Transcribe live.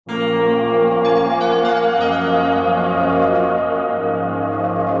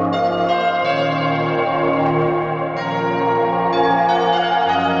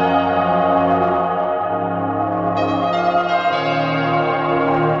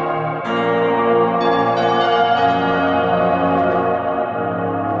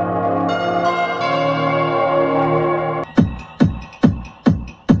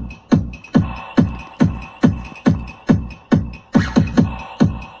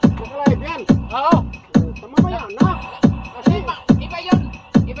Oo. Mamaya na. Kasi iba yun.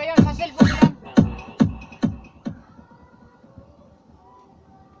 Iba yun. Sa cellphone yan.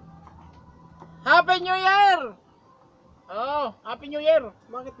 Happy New Year! Oh, Happy New Year!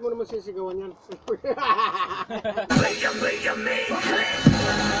 Bakit mo naman sisigawan yan?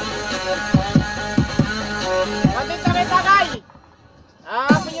 Bandit kami tagay!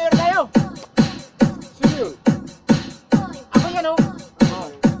 Happy New Year tayo! Sino yun? Ako yan oh!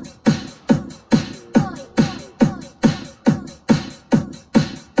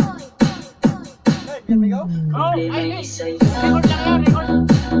 Oh, ay, ay! Record lang yan, record!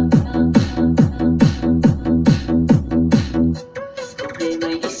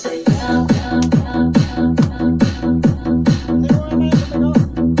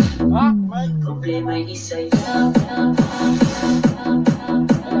 Ha? Problema'y isayaw.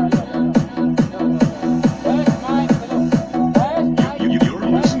 You're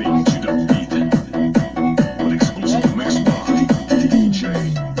listening to the beat. An exclusive mix by DJ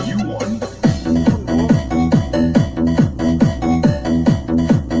U1.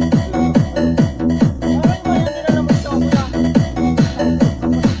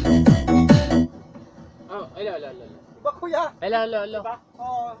 Oh, hello, hello, hello. Diba kuya? Hello, hello, hello.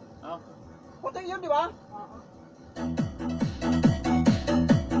 Oo. Oh. Puti yun, di ba?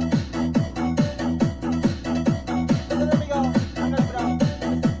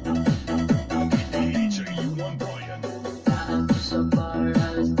 DJ U1 Brian. Ako sa bar,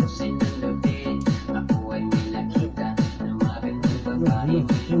 alas 12 ng gabi. Ako ay may nakita na magandang babae.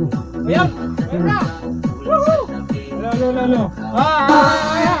 Ayan! Ayan na! Woohoo! Hello, hello, hello.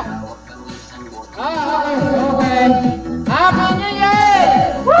 Okay. Happy New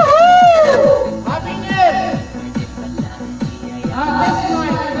Year! Woohoo! Happy New Year!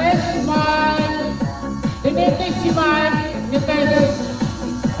 Test mic. Tinitis si Mike. Test.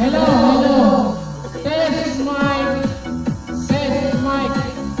 Hello, hello. Test mic. Test mic.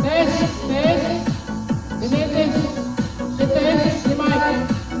 Test. Tinitis. Si Mike.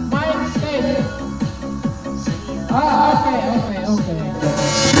 Mike, test. Okay. Okay.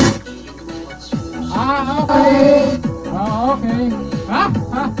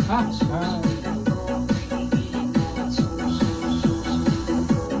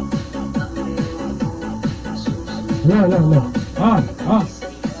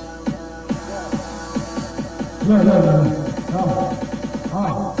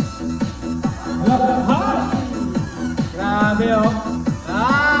 Grabe oh.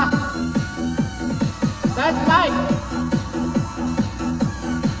 That's Mike.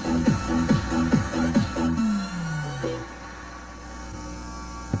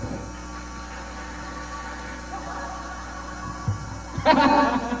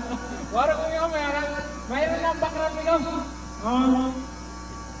 Wala ko yung mayroon ng background nito. Wala.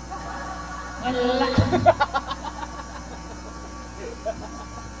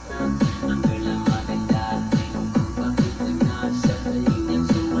 Ang galang maganda, kung bakit na nasa kalinyang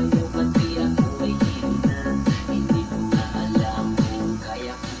sumayaw, pati ako ay hina. Hindi ko na alam kung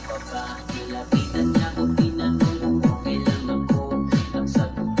kaya ko pa ba. Nilapitan niya ko, tinanong kung kailan ako. Ang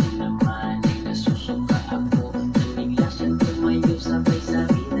sagot ko naman ay nasusuka ako. Tumigla siyang tumayo, sabay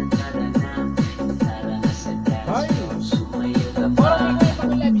sabi na tara na. Tara na sa dance floor, sumayaw ka pa. Parang ikaw yung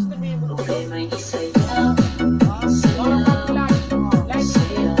pamilya, Mr. Bimo. Problema'y isayaw. Parang Sayaw. pamilya. Live.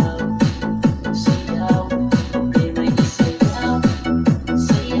 Sayaw, sayaw, problema'y isayaw.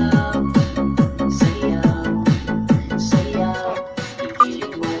 Sayaw, sayaw, sayaw.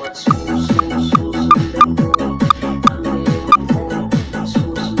 Ikilig mo at susundan ko. Ang ewan mo,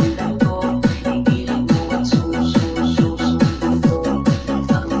 susundan ko. Ikilig mo at susundan ko.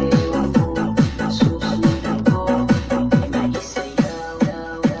 Ang ewan mo, susundan ko. Problema'y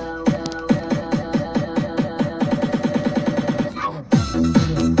isayaw.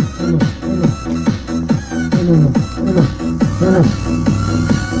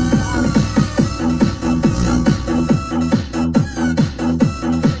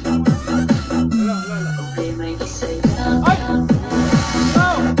 Problema'y isayaw. Ay!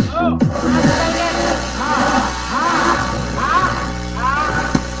 Oh!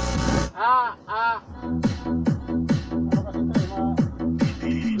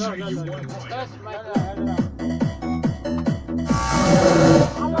 DJ U1 Brian. Test mic.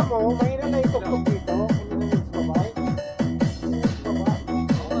 Alam mo, mahirap na ituktok dito. Hindi na sa babae.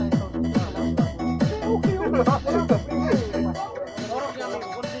 Okay yun. Orok niya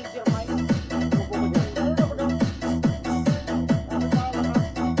mag-consider mic.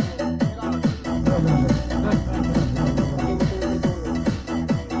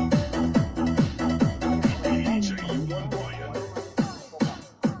 DJ U1 Brian.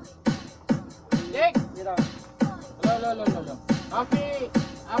 Happy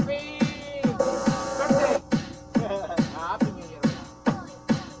birthday. Happy New Year.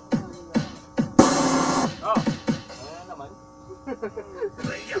 Oh. Ayan naman.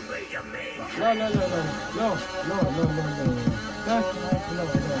 No.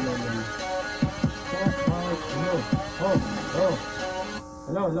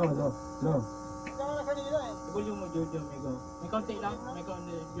 Ikaw na kanina eh. Ibulong mo, Jojo, Migo. May konti lang. May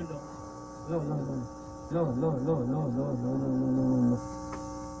konti, yun o.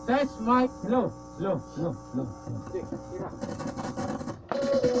 Test, Mike. Sige, tira.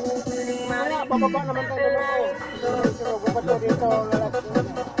 Kaya, bababa naman tayo dito. Pero, bababa dito. Lalas ko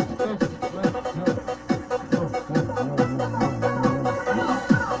na.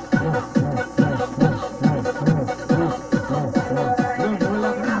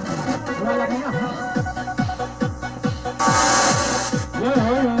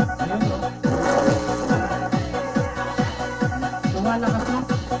 Lumalakas na.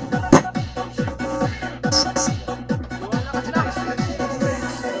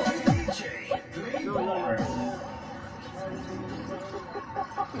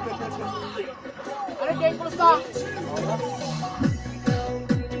 Ano, Jay? Kumusta?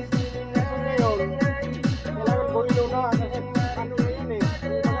 Ngayon, kailangan buhilo na. Kasi ano na yan eh.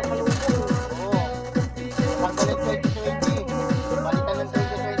 Yung mga salubong. Oo. Pagkalit 2020. Balikan ng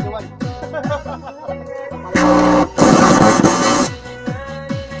 2021.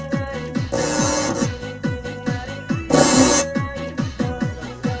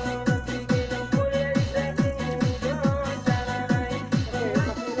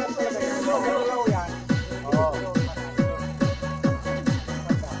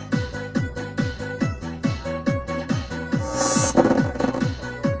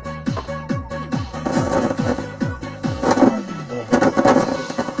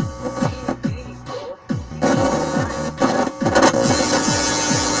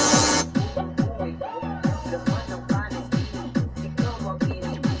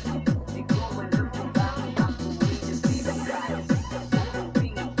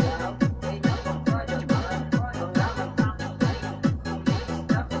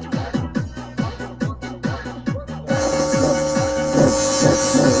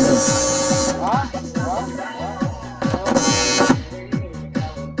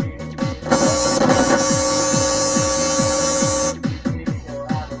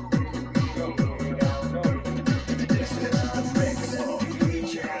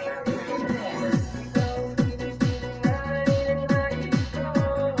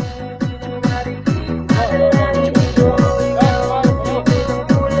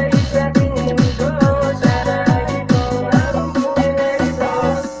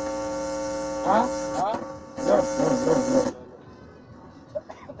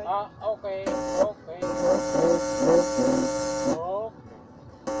 Okay.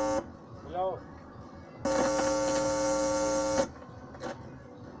 Hello.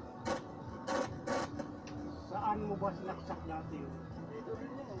 Saan mo ba sinaksak natin?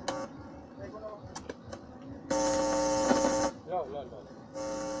 Hello.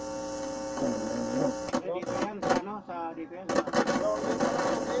 Dito yan, sa ano? Sa dito yan.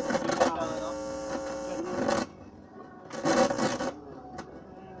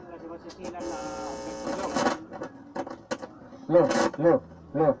 Kasi masisilan na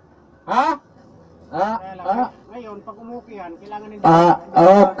Ha? kaya lang, ngayon, pag umuki yan, kailangan hindi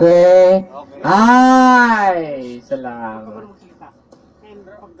Okay. Ay, Huwag ka salamat. ba magsalita? And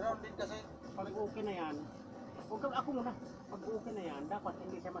pag grounded kasi, pag okay na yan, ako muna, pag okay na yan, dapat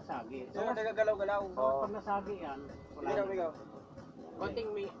hindi siya masagi. So, nagagalaw-galaw. pag nasagi yan, wala na. Ikaw. Konting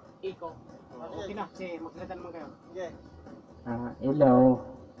may iko. Okay na, sige, magsalita naman kayo. Hello.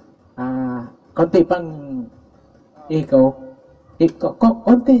 Konti pang iko.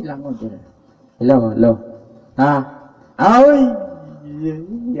 Konti lang. Hello. Ay!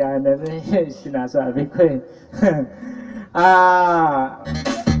 Yan na rin sinasabi ko eh.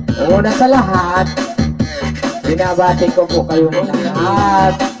 Una sa lahat, binabati ko po kayong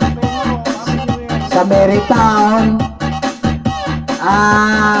lahat sa Marytown.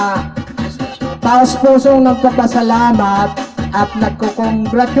 Taos pusong nagpapasalamat at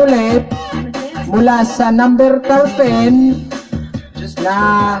nagko-congratulate mula sa number 13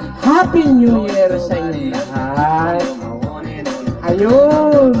 na Happy New Year sa inyo lahat.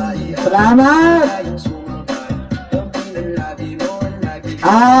 Ayun, salamat.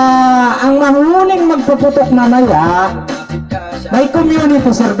 Ang mahuling magpuputok mamaya, may community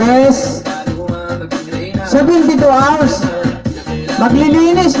service. 72 hours.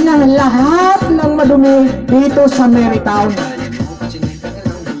 Maglilinis na lahat ng madumi dito sa Marytown.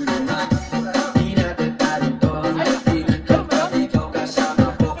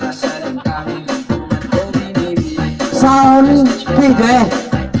 Brown, pwede.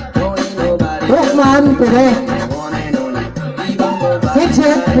 Walkman, pwede.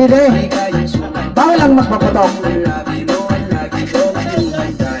 Headset, pwede. Bawal lang magpapatok.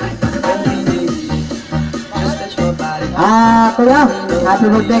 Kuya, happy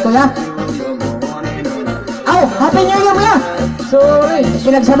birthday, kuya. Oh, happy new year, kuya. Sorry,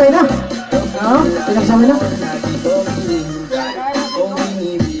 pinagsabay na. Oh, pinagsabay na.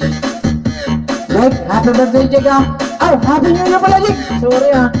 Jake, happy birthday, Jake, ah. Oh, happy new year pala, Jake.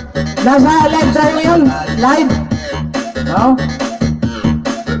 Sorry, ah. Nasa live tayo ngayon. Live. Oh.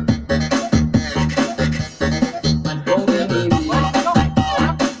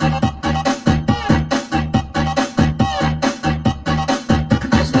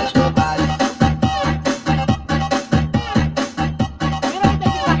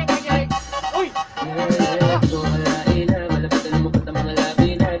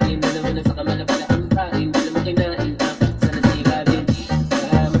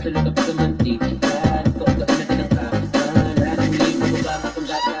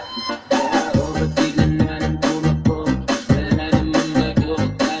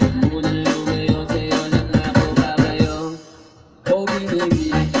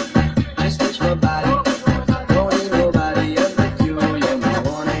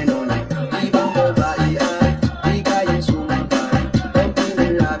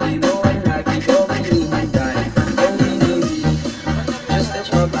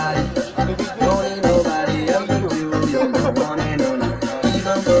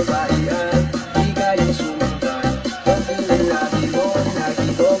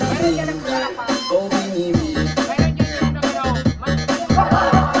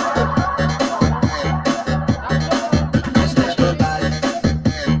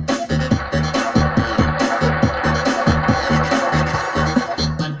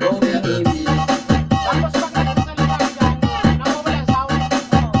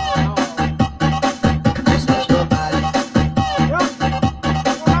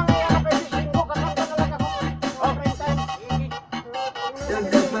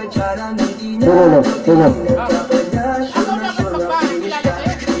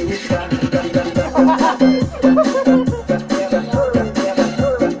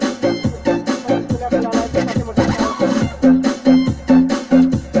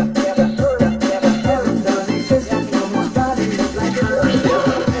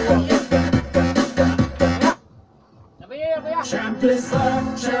 Champ is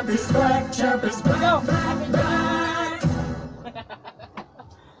back, champ is back, champ is back.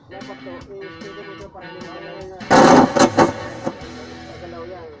 Dapat to, i-schedule mo ito para hindi magalaw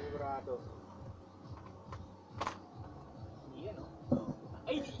yan, sigurado.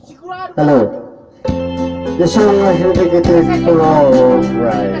 Ay, sigurado. Hello. The song was dedicated to all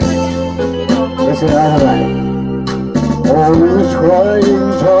right. This is alright. Always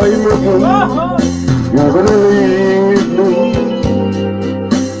crying time again. You're gonna leave me.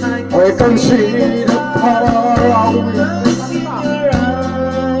 I can see the power of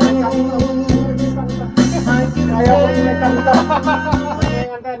Ayaw ko nila kanta. Kaya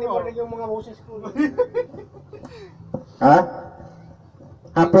kanta, hindi mo rin yung mga boses ko. Ha?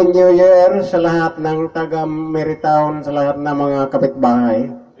 Happy New Year sa lahat ng taga Meritown, sa lahat ng mga kapitbahay.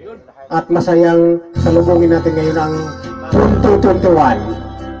 At masayang salubungin natin ngayon ang 2021.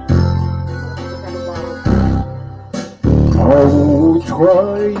 Oh,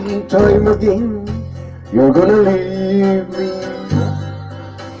 trying time again, you're gonna leave me.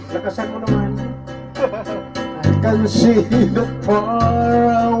 Lakasan mo naman. I can see the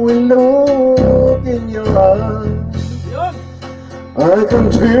far away look in your eyes. I can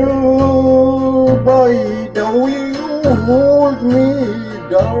tell by the way you hold me,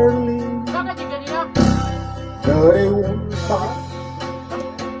 darling, Bakit yung ganyan? that I won't back.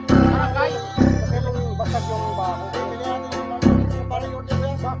 Barangay? Kasi nung basag yung baho. Parang yun din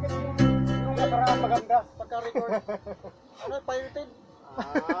yan. Bakit yung nakaraan maganda pagka-record? Ano, pirated?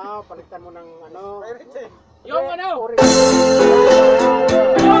 Palitan mo ng ano. Pirated. Yung ano?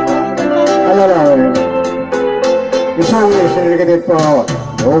 Hello. The song is dedicated for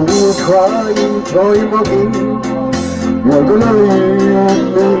don't cry, time again. You're gonna leave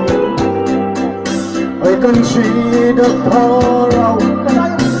me. I can see the power out.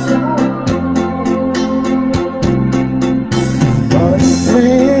 I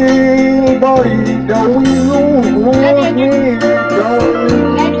feel by the will hold me down.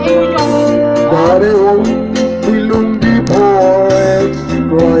 But it won't be long before it's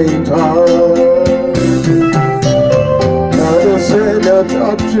crying time. Said that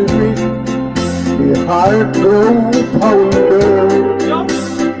up to me, the heart grow pounder.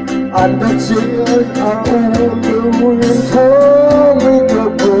 and that's it, our own doing coming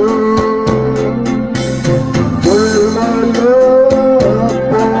above. Well, my love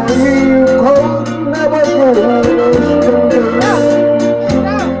for you could never grow stronger.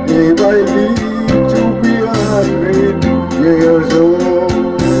 If I live to be 100 years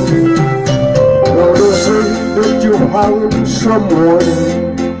old, now to say that you found someone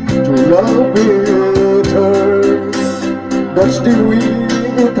to love better, that's the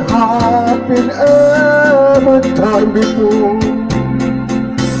way it happened every time before.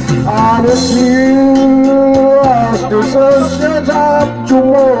 And it's you as the sun sets up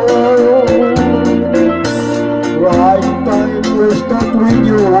tomorrow. Right time will start with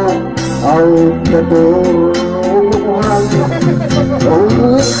you out the door.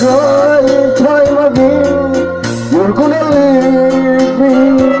 Only try time again, you're gonna leave me.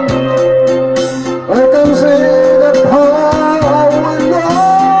 I can see the power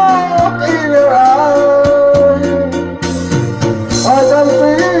look in your eyes. I can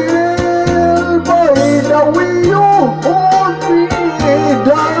feel by the way you hold me,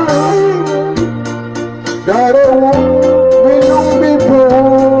 darling, that I won't be long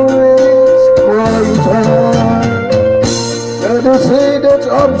before it's right time. Let us say that's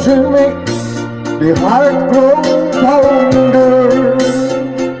up to me, the heart grows fonder.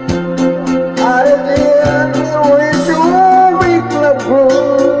 At the end, when you make love grow,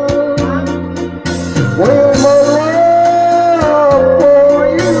 when my love for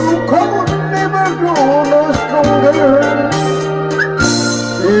you could never grow no stronger.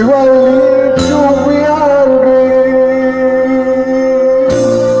 If I live to be 100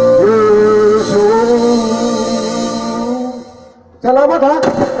 years old. Salamat ha.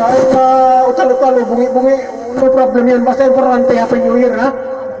 Kahit utal-utal o bungi-bungi, no problem yan. Basta importante, Happy New Year ha.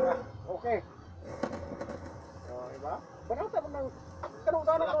 Okay. Diba? Banata mo ng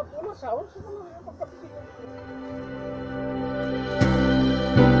kanong-kanong mga puno sa awal. Sino mo yung pagkapitin?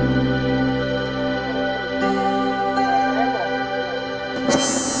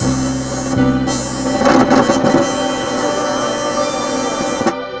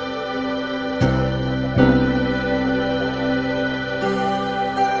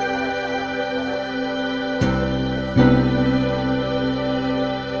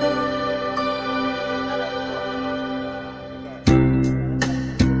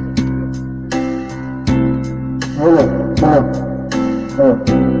 Hello, hello, hello.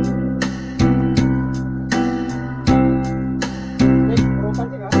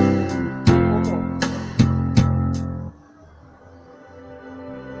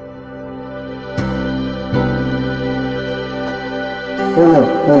 Hello,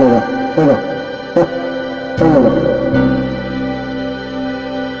 hello, hello, hello.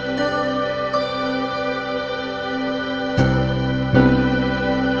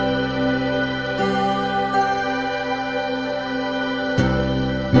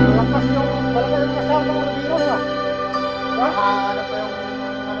 Malakas yung kasama ng mga virus ah. Diba? Ano pa yung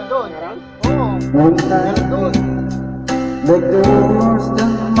ano doon? Oo. One night, the doors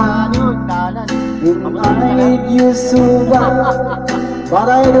don't Ano yun? Dalan. and I need you so bad, but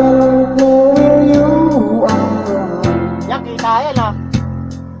I don't know where you are. Yan, kita yan ah.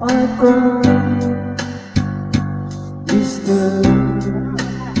 I can't disturb.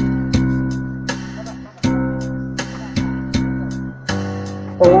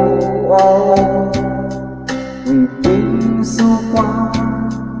 Oh, we've been so far.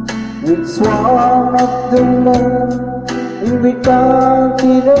 It's one of the love, and we can't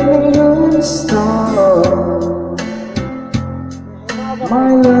even start.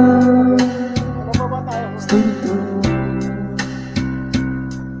 My love, Ano ba tayo? stay true.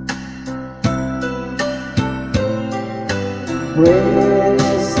 When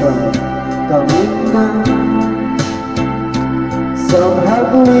the sun coming down, some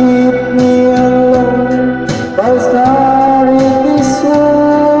have left me alone by starting this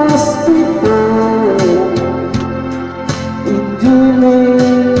wars before. In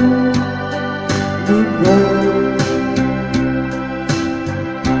dreaming, before.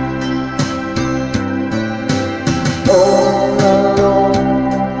 All alone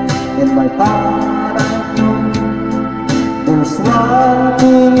in my heart I know there's one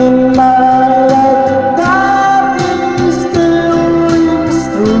thing in my life that is still rings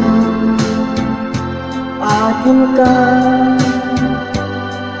true. I can count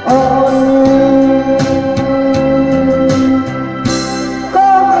on you.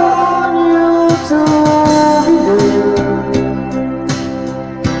 Count on you to be there.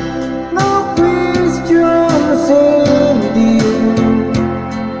 No questions in the air.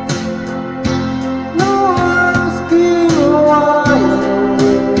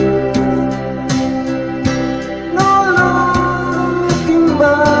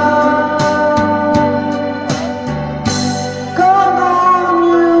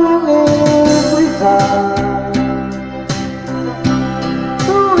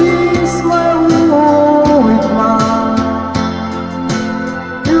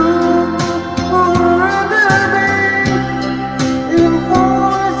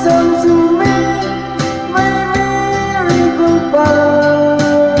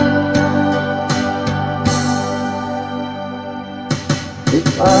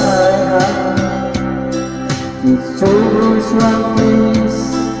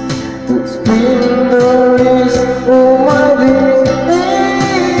 days, it's been the least of my days.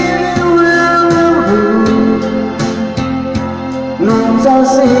 Looks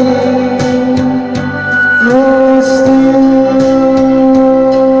as if you're still.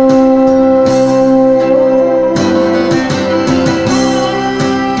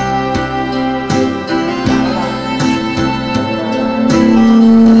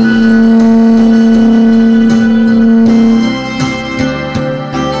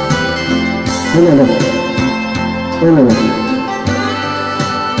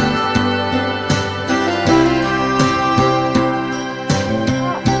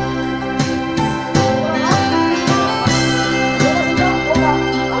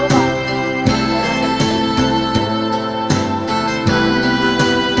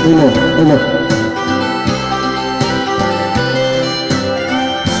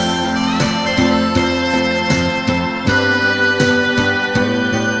 Ano?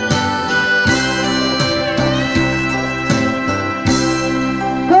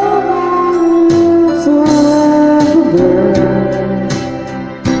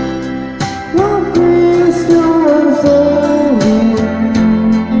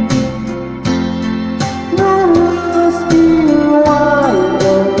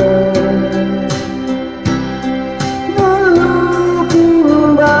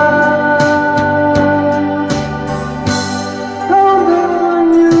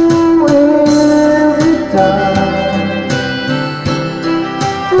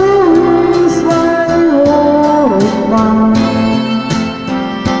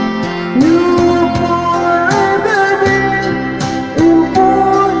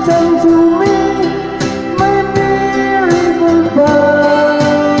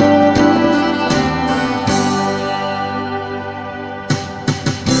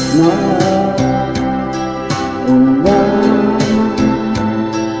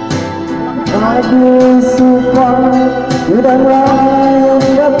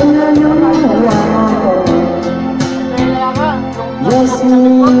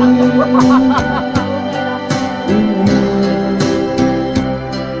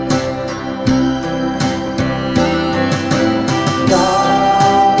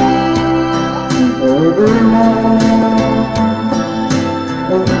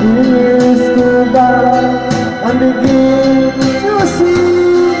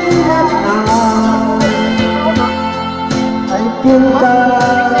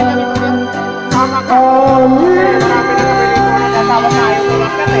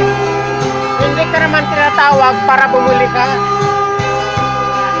 Hindi ka naman tinatawag para bumuli ka.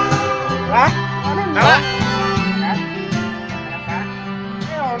 Ha? Ha?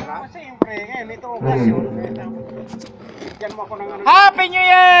 Siyempre, ngayon ito okasyon. Bigyan mo ako ng ano. Happy New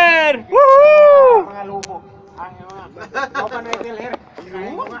Year! Woohoo! Mga lubo. Ang mga. Tao ka na itilher.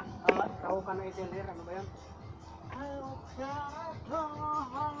 Tao ka na itilher. Ano ba yan?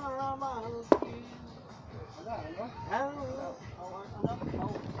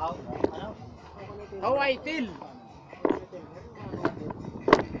 Hawaii Till.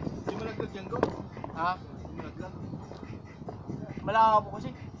 Ha? Malabo kasi.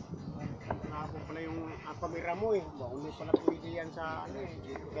 Malabo pala yung camera mo eh. Hindi pala pwede yan sa ano eh.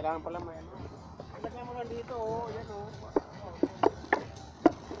 Kailangan pala may ano. Lagyan mo lang dito oh. Yan oh.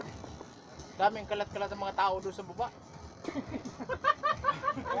 Daming kalat-kalat ng mga tao doon sa baba.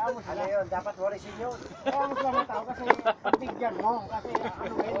 Kaya mo sila yun. Dapat warisin yun. Kaya mo sila mga tao kasi pagbigyan mo. Kasi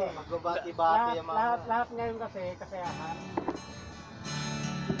ano ngayon eh. Magbabati-bati yung mga... Lahat ngayon kasi kasayahan.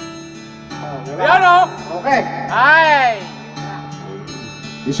 Ayan o! Okay. Ay!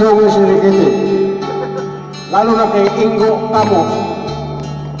 Isugay si Riquete. Lalo na kay Ingo Tamos.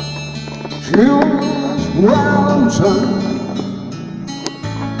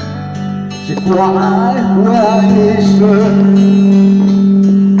 C'est quoi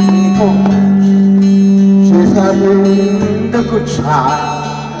c'est having the good time.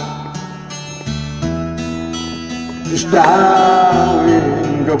 Just down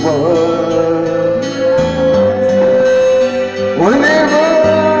in the world. Whenever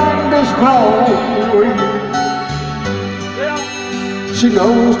there's cold, she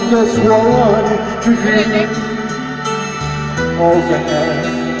knows just what to do. Oh yeah.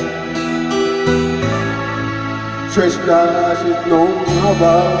 Just doesn't know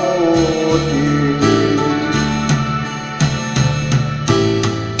about you.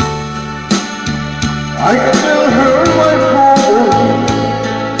 I can tell her my phone.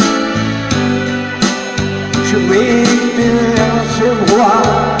 She made me ask why.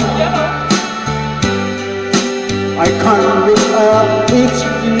 I can't make up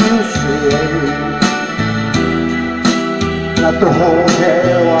excuses. got to hold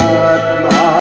it.